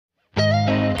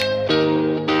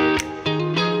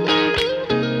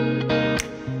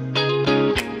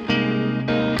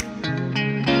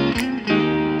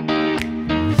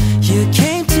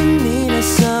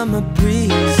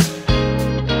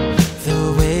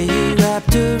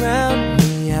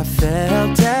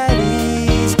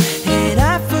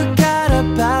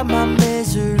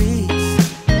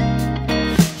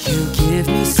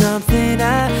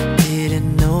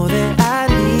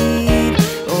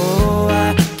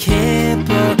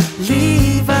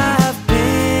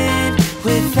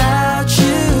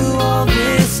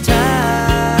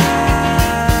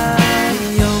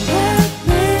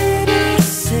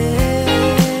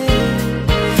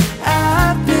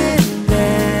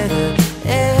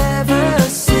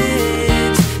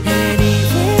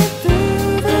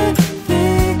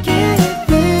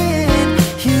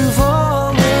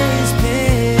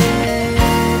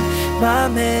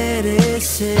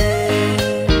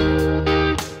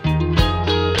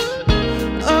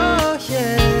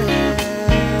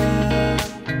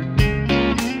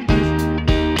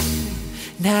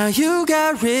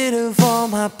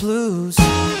my blues.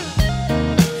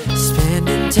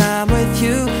 Spending time with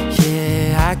you,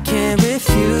 yeah, I can't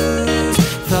refuse.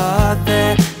 Thought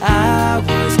that I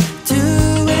was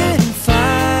doing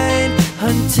fine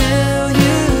until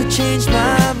you changed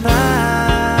my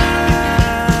mind.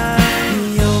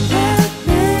 You're my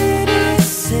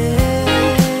medicine.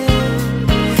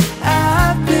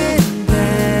 I've been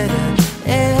better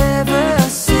ever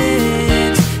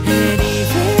since. And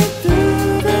even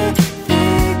through the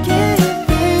thick and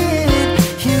thin,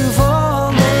 you've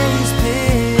always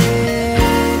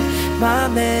been my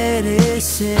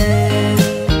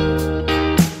medicine.